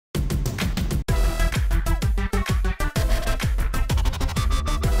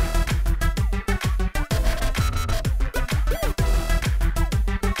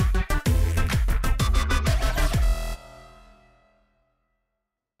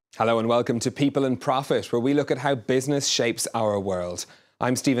Hello and welcome to People and Profit, where we look at how business shapes our world.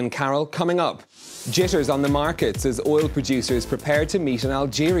 I'm Stephen Carroll. Coming up, jitters on the markets as oil producers prepare to meet in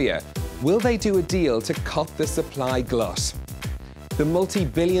Algeria. Will they do a deal to cut the supply glut? The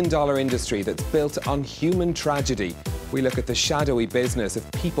multi-billion-dollar industry that's built on human tragedy. We look at the shadowy business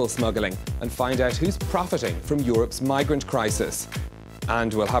of people smuggling and find out who's profiting from Europe's migrant crisis.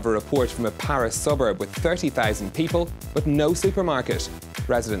 And we'll have a report from a Paris suburb with 30,000 people but no supermarket.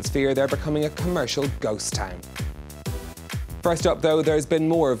 Residents fear they're becoming a commercial ghost town. First up, though, there's been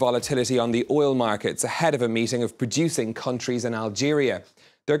more volatility on the oil markets ahead of a meeting of producing countries in Algeria.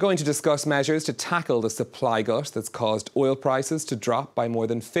 They're going to discuss measures to tackle the supply glut that's caused oil prices to drop by more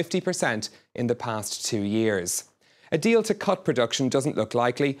than 50% in the past 2 years. A deal to cut production doesn't look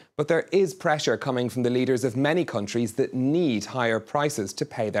likely, but there is pressure coming from the leaders of many countries that need higher prices to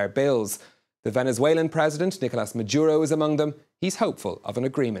pay their bills. The Venezuelan president, Nicolás Maduro, is among them. He's hopeful of an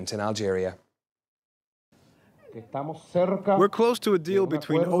agreement in Algeria. We're close to a deal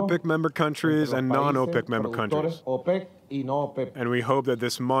between OPEC member countries and non-OPEC member countries. And we hope that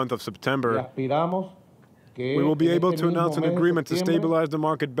this month of September, we will be able to announce an agreement to stabilize the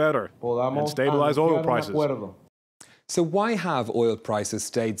market better and stabilize oil prices. So why have oil prices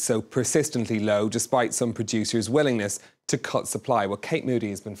stayed so persistently low despite some producers' willingness to cut supply? Well, Kate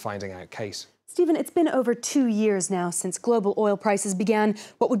Moody has been finding out. Kate. Stephen, it's been over 2 years now since global oil prices began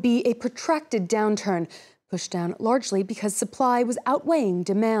what would be a protracted downturn, pushed down largely because supply was outweighing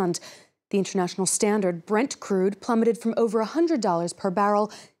demand. The international standard, Brent crude, plummeted from over $100 per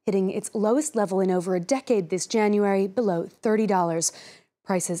barrel, hitting its lowest level in over a decade this January, below $30.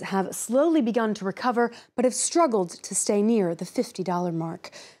 Prices have slowly begun to recover, but have struggled to stay near the $50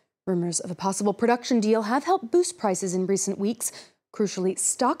 mark. Rumors of a possible production deal have helped boost prices in recent weeks. Crucially,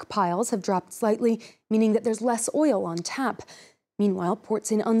 stockpiles have dropped slightly, meaning that there's less oil on tap. Meanwhile,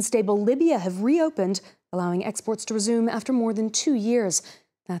 ports in unstable Libya have reopened, allowing exports to resume after more than 2 years.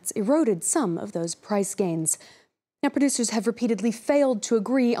 That's eroded some of those price gains. Now, producers have repeatedly failed to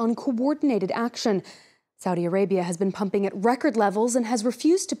agree on coordinated action. Saudi Arabia has been pumping at record levels and has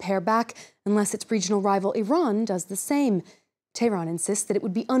refused to pare back unless its regional rival Iran does the same. Tehran insists that it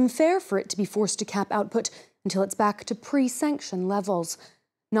would be unfair for it to be forced to cap output until it's back to pre-sanction levels.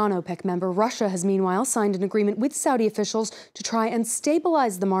 Non-OPEC member Russia has meanwhile signed an agreement with Saudi officials to try and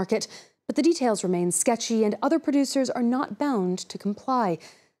stabilize the market, but the details remain sketchy and other producers are not bound to comply.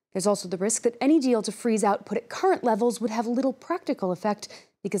 There's also the risk that any deal to freeze output at current levels would have little practical effect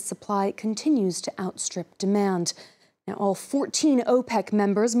because supply continues to outstrip demand. Now, all 14 OPEC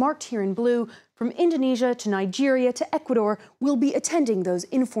members, marked here in blue, from Indonesia to Nigeria to Ecuador, will be attending those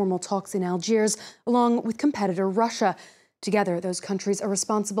informal talks in Algiers, along with competitor Russia. Together, those countries are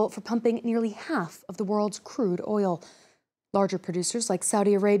responsible for pumping nearly half of the world's crude oil. Larger producers like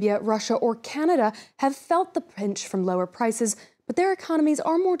Saudi Arabia, Russia, or Canada have felt the pinch from lower prices, but their economies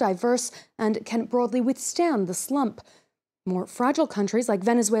are more diverse and can broadly withstand the slump. More fragile countries like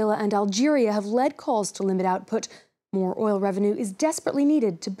Venezuela and Algeria have led calls to limit output. More oil revenue is desperately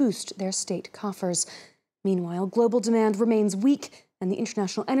needed to boost their state coffers. Meanwhile, global demand remains weak, and the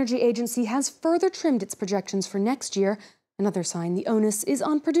International Energy Agency has further trimmed its projections for next year. Another sign the onus is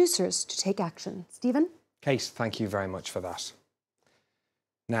on producers to take action. Stephen? Kate, thank you very much for that.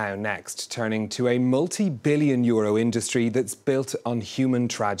 Now, next, turning to a multi-billion-euro industry that's built on human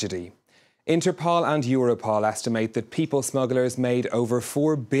tragedy. Interpol and Europol estimate that people smugglers made over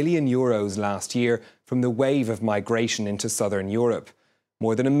 €4 billion last year from the wave of migration into southern Europe.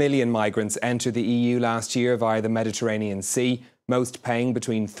 More than 1 million migrants entered the EU last year via the Mediterranean Sea, most paying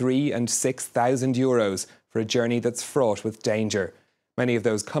between €3,000 and €6,000 for a journey that's fraught with danger. Many of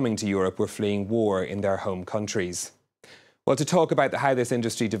those coming to Europe were fleeing war in their home countries. Well, to talk about how this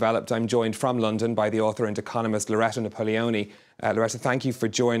industry developed, I'm joined from London by the author and economist Loretta Napoleoni. Loretta, thank you for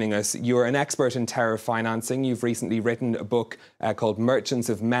joining us. You're an expert in terror financing. You've recently written a book called Merchants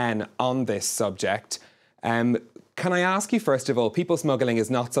of Men on this subject. Can I ask you, first of all, people smuggling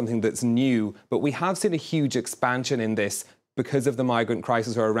is not something that's new, but we have seen a huge expansion in this because of the migrant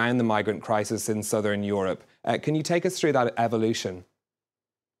crisis or around the migrant crisis in southern Europe. Can you take us through that evolution?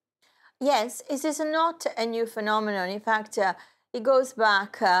 Yes, it is not a new phenomenon. In fact, it goes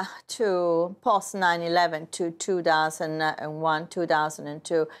back to post 9/11 to 2001,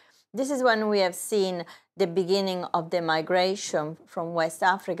 2002. This is when we have seen the beginning of the migration from West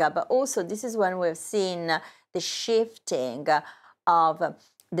Africa, but also this is when we've seen the shifting of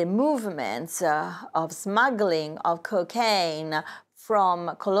the movements of smuggling of cocaine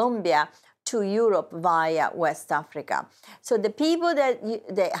from Colombia to Europe via West Africa. So the people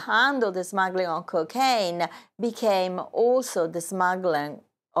that handled the smuggling of cocaine became also the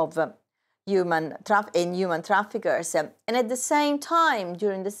human traffickers. And at the same time,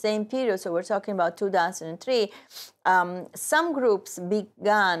 during the same period, so we're talking about 2003, some groups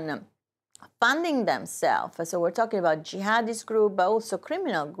began funding themselves. So we're talking about jihadist groups, but also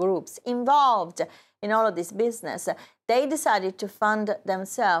criminal groups involved in all of this business. They decided to fund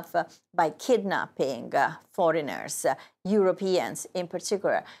themselves by kidnapping foreigners, Europeans in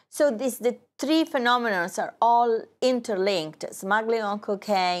particular. So the three phenomena are all interlinked: smuggling on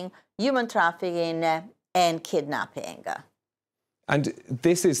cocaine, human trafficking, and kidnapping. And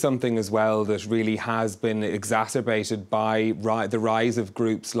this is something as well that really has been exacerbated by the rise of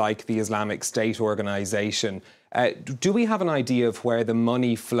groups like the Islamic State organization. Do we have an idea of where the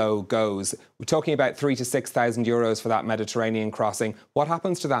money flow goes? We're talking about 3,000 to 6,000 euros for that Mediterranean crossing. What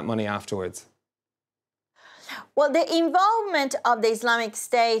happens to that money afterwards? Well, the involvement of the Islamic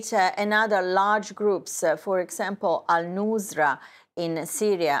State and other large groups, for example, Al-Nusra in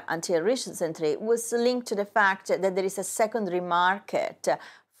Syria until recently, was linked to the fact that there is a secondary market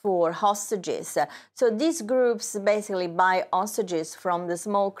for hostages. So these groups basically buy hostages from the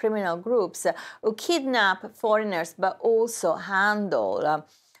small criminal groups who kidnap foreigners but also handle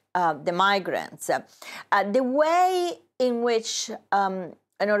the migrants. The way in which an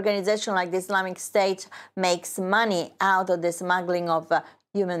organization like the Islamic State makes money out of the smuggling of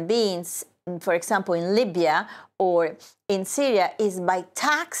human beings, for example, in Libya or in Syria, is by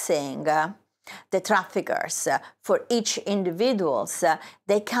taxing the traffickers for each individual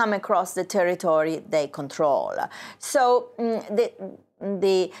they come across the territory they control. So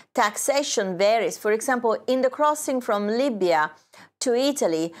the taxation varies. For example, in the crossing from Libya to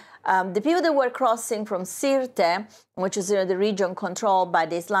Italy, the people that were crossing from Sirte, which is the region controlled by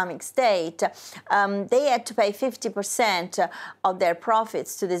the Islamic State, they had to pay 50% of their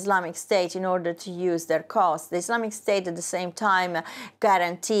profits to the Islamic State in order to use their costs. The Islamic State at the same time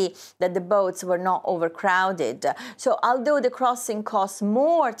guaranteed that the boats were not overcrowded. So although the crossing costs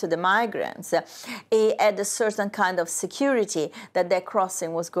more to the migrants, it had a certain kind of security that their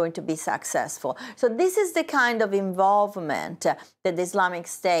crossing was going to be successful. So this is the kind of involvement that the Islamic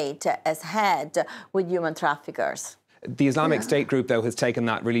State has had with human traffickers. The Islamic State group, though, has taken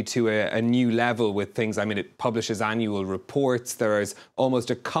that really to a new level with things. I mean, it publishes annual reports. There is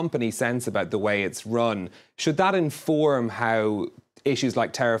almost a company sense about the way it's run. Should that inform how issues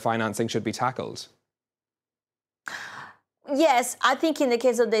like terror financing should be tackled? Yes, I think in the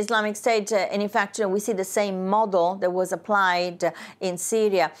case of the Islamic State, and in fact, we see the same model that was applied in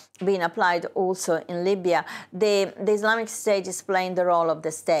Syria being applied also in Libya. The Islamic State is playing the role of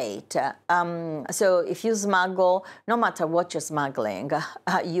the state. So if you smuggle, no matter what you're smuggling,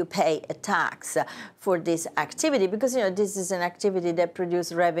 you pay a tax for this activity because, this is an activity that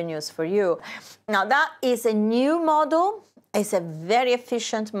produces revenues for you. Now, that is a new model. It's a very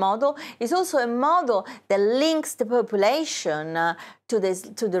efficient model. It's also a model that links the population to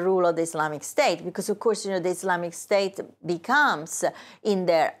the rule of the Islamic State, because, of course, the Islamic State becomes, in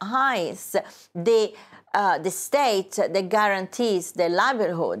their eyes, the state that guarantees their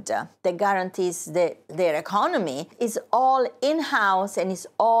livelihood, that guarantees their economy, is all in-house and is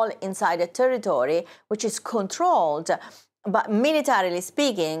all inside a territory which is controlled, but militarily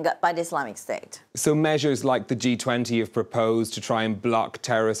speaking, by the Islamic State. So measures like the G20 have proposed to try and block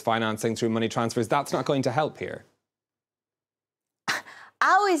terrorist financing through money transfers, that's not going to help here?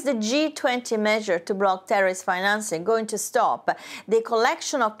 How is the G20 measure to block terrorist financing going to stop the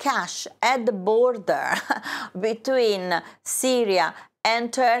collection of cash at the border between Syria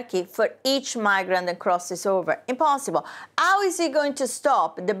and Turkey for each migrant that crosses over? Impossible. How is it going to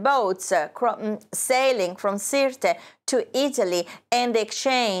stop the boats sailing from Sirte to Italy and the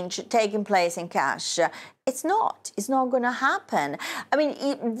exchange taking place in cash? It's not. It's not going to happen. I mean,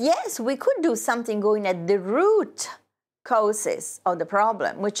 yes, we could do something going at the root causes of the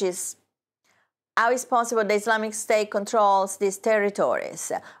problem, which is how is possible the Islamic State controls these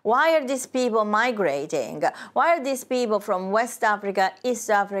territories? Why are these people migrating? Why are these people from West Africa,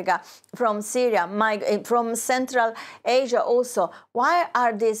 East Africa, from Syria, from Central Asia also? Why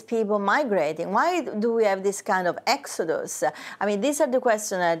are these people migrating? Why do we have this kind of exodus? I mean, these are the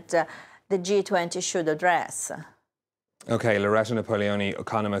questions that the G20 should address. OK, Loretta Napoleoni,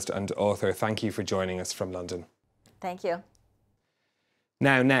 economist and author, thank you for joining us from London. Thank you.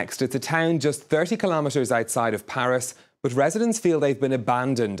 Now, next, it's a town just 30 kilometres outside of Paris, but residents feel they've been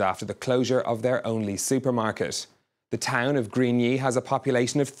abandoned after the closure of their only supermarket. The town of Grigny has a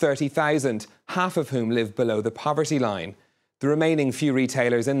population of 30,000, half of whom live below the poverty line. The remaining few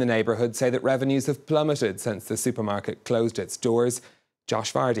retailers in the neighbourhood say that revenues have plummeted since the supermarket closed its doors.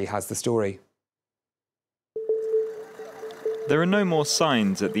 Josh Vardy has the story. There are no more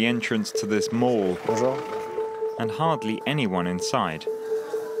signs at the entrance to this mall, and hardly anyone inside.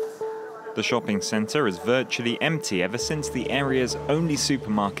 The shopping centre is virtually empty ever since the area's only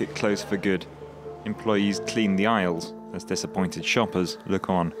supermarket closed for good. Employees clean the aisles as disappointed shoppers look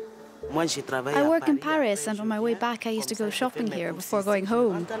on. I work in Paris, and on my way back I used to go shopping here before going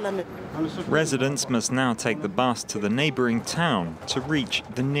home. Residents must now take the bus to the neighbouring town to reach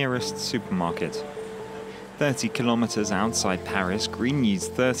the nearest supermarket. 30 kilometres outside Paris, Grigny's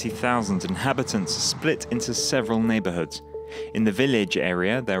 30,000 inhabitants are split into several neighbourhoods. In the village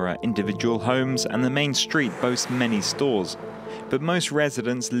area, there are individual homes, and the main street boasts many stores. But most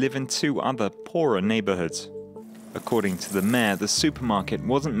residents live in two other, poorer neighbourhoods. According to the mayor, the supermarket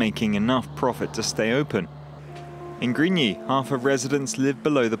wasn't making enough profit to stay open. In Grigny, half of residents live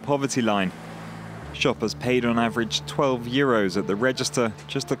below the poverty line. Shoppers paid on average €12 at the register,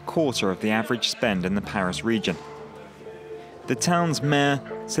 just a quarter of the average spend in the Paris region. The town's mayor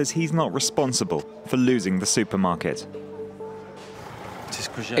says he's not responsible for losing the supermarket.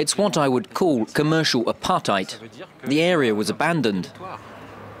 It's what I would call commercial apartheid. The area was abandoned.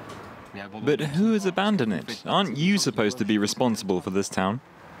 But who has abandoned it? Aren't you supposed to be responsible for this town?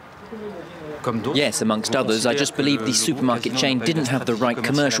 Yes, amongst others, I just believe the supermarket chain didn't have the right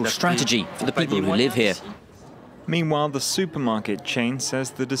commercial strategy for the people who live here. Meanwhile, the supermarket chain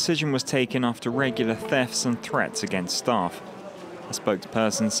says the decision was taken after regular thefts and threats against staff. A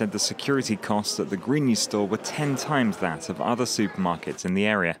spokesperson said the security costs at the Grigny store were 10 times that of other supermarkets in the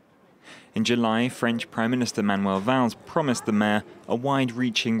area. In July, French Prime Minister Manuel Valls promised the mayor a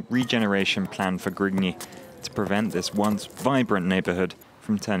wide-reaching regeneration plan for Grigny to prevent this once vibrant neighbourhood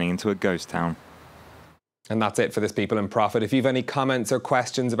from turning into a ghost town. And that's it for this People in Profit. If you've any comments or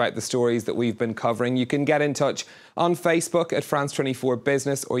questions about the stories that we've been covering, you can get in touch on Facebook at France 24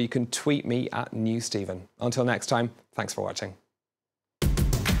 Business, or you can tweet me at NewsStephen. Until next time, thanks for watching.